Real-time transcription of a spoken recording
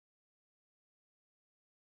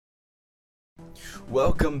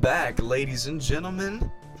Welcome back, ladies and gentlemen,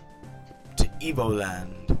 to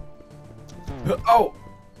Evoland. Oh!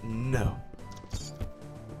 No.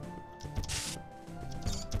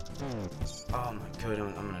 Oh my god,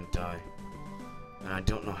 I'm gonna die. And I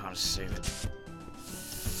don't know how to save it.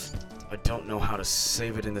 I don't know how to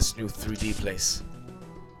save it in this new 3D place.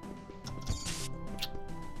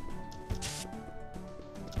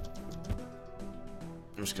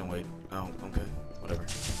 I'm just gonna wait. Oh, okay. Whatever.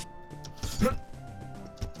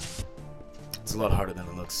 It's a lot harder than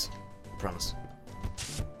it looks. I promise.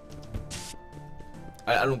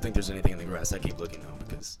 I don't think there's anything in the grass. I keep looking though,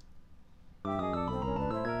 because...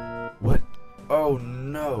 What? Oh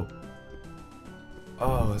no!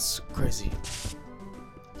 Oh, it's crazy.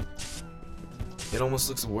 It almost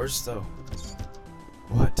looks worse though.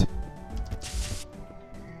 What?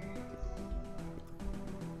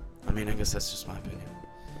 I mean, I guess that's just my opinion.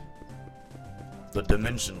 The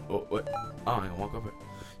dimension. Oh, what? Oh, I can walk over it.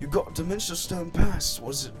 You got Dimensional Stone Pass.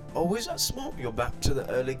 Was it always that small? You're back to the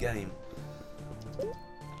early game.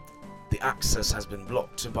 The access has been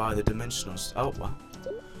blocked by the Dimensionals. Oh, wow.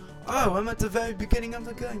 Oh, I'm at the very beginning of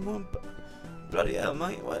the game. Well, bloody hell,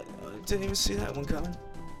 mate. What? I didn't even see that one coming.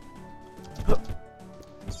 Huh.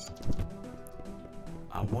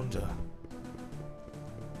 I wonder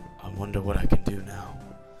what I can do now.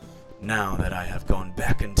 Now that I have gone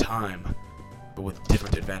back in time, but with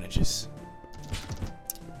different advantages.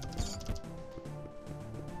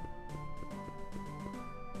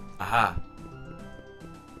 Aha!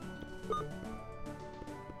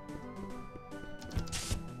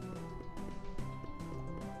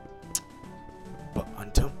 But I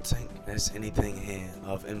don't think there's anything here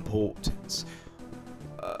of importance.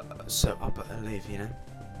 So I better leave, you know?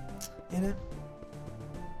 You know?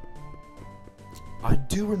 I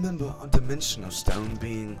do remember a Dimensional Stone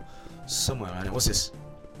being somewhere around it. What's this?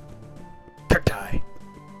 Cacti!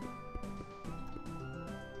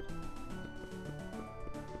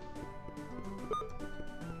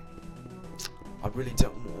 I really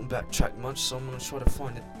don't want to backtrack much, so I'm going to try to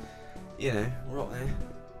find it, you know, right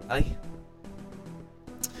there. Hey?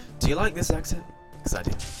 Do you like this accent? Because I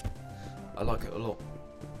do. I like it a lot.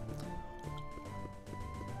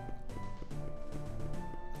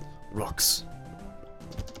 Rocks.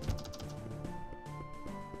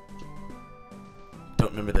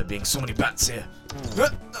 Don't remember there being so many bats here.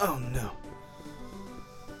 Oh no.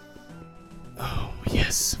 Oh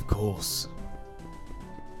yes, of course.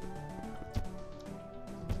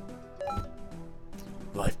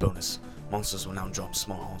 Life bonus. Monsters will now drop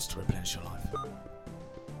small hearts to replenish your life.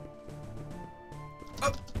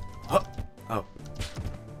 Oh. Oh. Oh.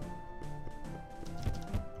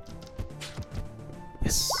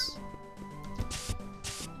 Yes.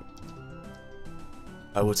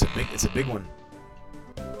 Oh, it's a big one.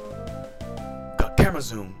 Got camera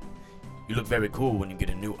zoom. You look very cool when you get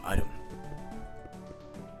a new item.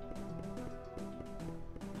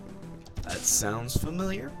 That sounds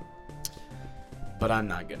familiar. But I'm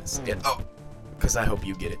not gonna say it. Oh, because I hope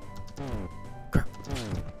you get it. Crap.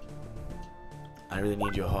 I really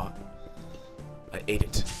need your heart. I ate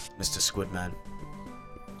it, Mr. Squidman.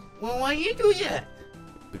 Well, why you do that?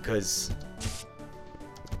 Because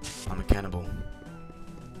I'm a cannibal.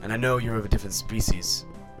 And I know you're of a different species.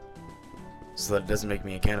 So that doesn't make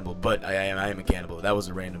me a cannibal, but I am a cannibal. That was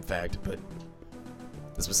a random fact, but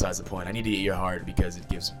that's besides the point. I need to eat your heart because it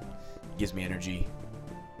gives me energy.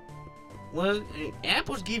 Well,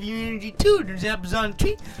 apples give you energy too. There's apples on the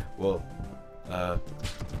tree. Well,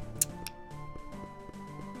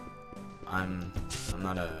 I'm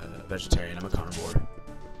not a vegetarian. I'm a carnivore.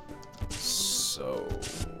 So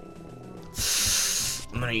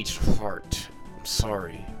I'm gonna eat your heart. I'm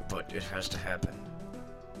sorry, but it has to happen.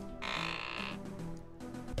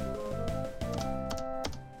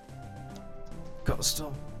 Got the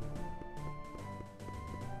stone.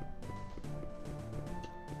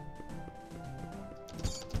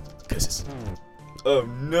 Kisses. Oh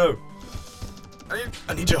no!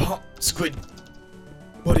 I need your heart, Squid.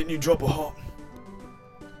 Why didn't you drop a heart?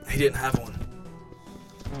 He didn't have one.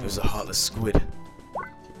 It was a heartless squid.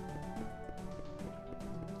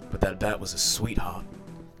 But that bat was a sweetheart.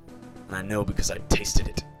 And I know because I tasted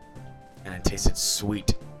it. And it tasted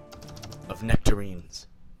sweet. Of nectarines.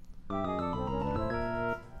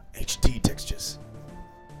 HD textures.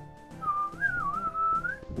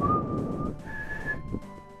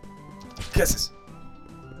 Kisses.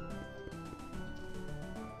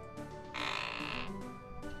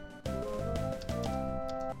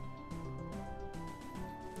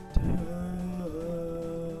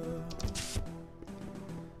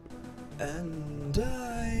 And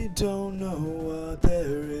I don't know what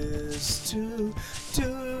there is else to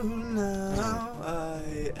do now.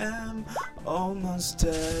 I am almost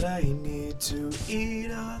dead. I need to eat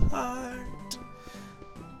a heart.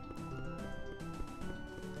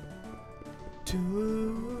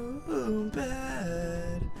 Too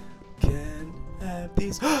bad. Can't have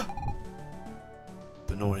these. The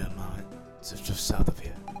Noria mine is just south of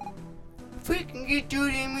here. If we can get to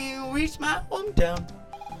them, we'll reach my hometown.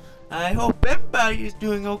 I hope everybody is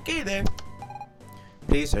doing okay there.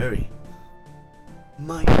 Please hurry.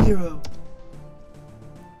 My hero.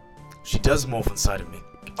 She does morph inside of me.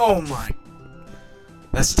 Oh my.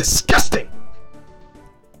 That's disgusting.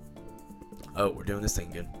 Oh, we're doing this thing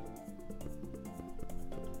again.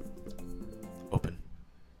 Open.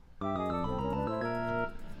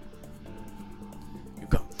 You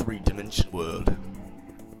got 3-dimension world.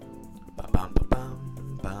 Ba-bam,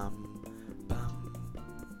 ba-bam, bam, bam.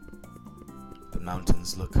 The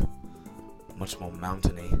mountains look much more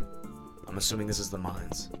mountainy. I'm assuming this is the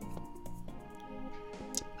mines.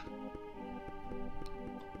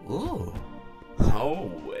 Ooh.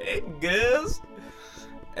 Oh, hey girls.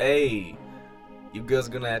 Hey, you girls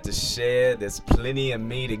gonna have to share. There's plenty of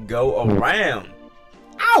me to go around.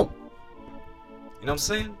 Ow! You know what I'm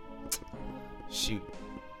saying? Shoot.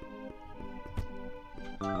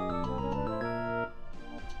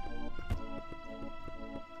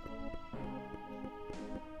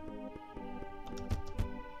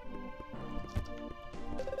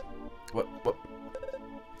 What?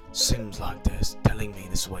 Seems like they're telling me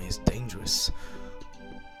this way is dangerous.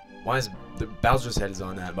 Why is the Bowser's head is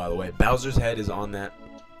on that, by the way? Bowser's head is on that.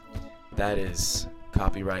 That is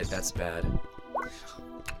copyright. That's bad.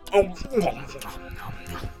 Oh.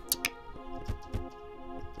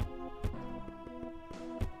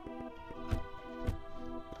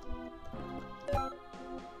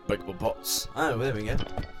 Breakable pots. Oh, there we go.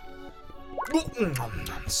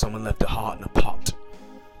 Someone left a heart in a pot.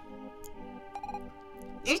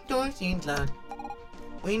 This door seems locked.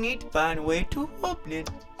 We need to find a way to open it.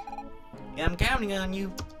 I'm counting on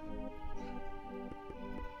you.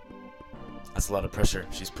 That's a lot of pressure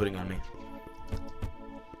she's putting on me.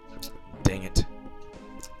 Dang it.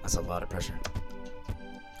 That's a lot of pressure.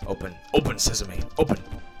 Open. Open, sesame. Open.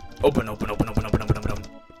 Open.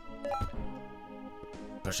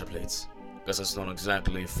 Pressure plates. Guess it's not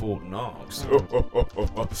exactly Fort Knox.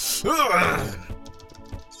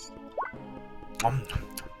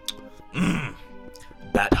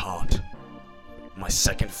 Bat heart. My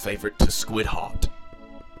second favorite to squid heart.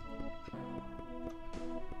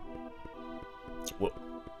 Well,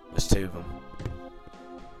 there's 2 of them.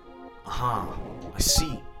 Aha, I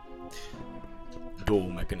see. Door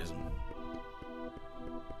mechanism.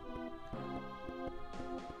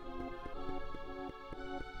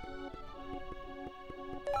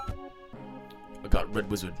 I got Red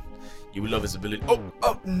Wizard. You will love his ability.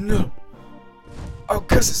 Oh no! Oh,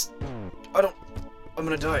 curses! I'm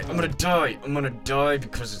gonna die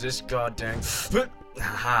because of this goddamn.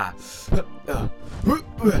 Haha.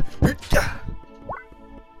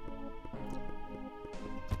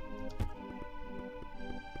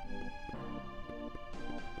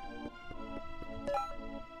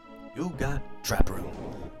 You got trap room.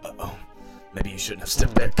 Uh-oh. Maybe you shouldn't have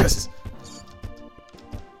stepped there, curses.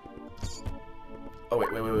 Oh, wait.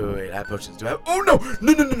 I have potions. Do I have... Oh, no!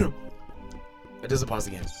 No. It doesn't pause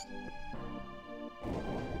again.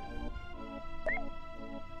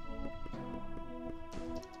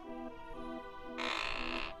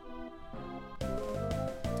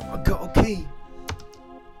 I got a key.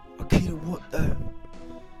 A key to what, though?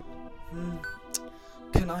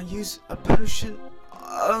 Can I use a potion?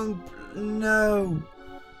 Oh, no.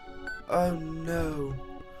 Oh, no.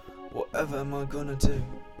 Whatever am I gonna do?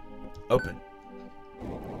 Open.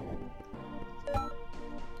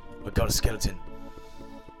 I got a skeleton.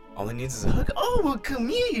 All he needs is a hug. Oh, well, come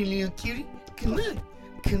here, you little cutie. Come on.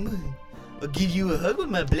 I'll give you a hug with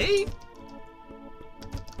my blade.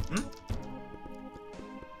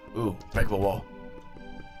 Ooh, breakable wall.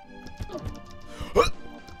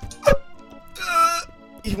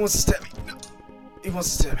 He wants to stab me. No. He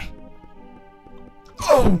wants to stab me.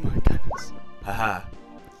 Oh my goodness. Haha.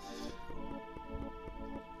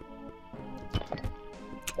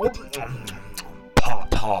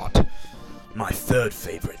 Pot heart. My third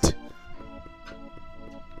favorite.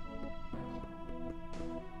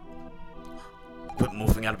 Quit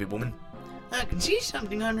morphing out of me, woman. I can see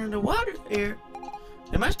something under the water there.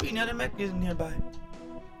 There must be another mechanism nearby.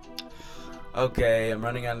 Okay, I'm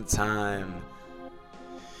running out of time.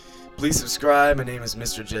 Please subscribe. My name is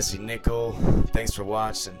Mr. Jesse Nickel. Thanks for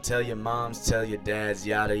watching. Tell your moms, tell your dads,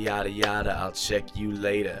 yada yada yada. I'll check you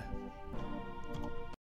later.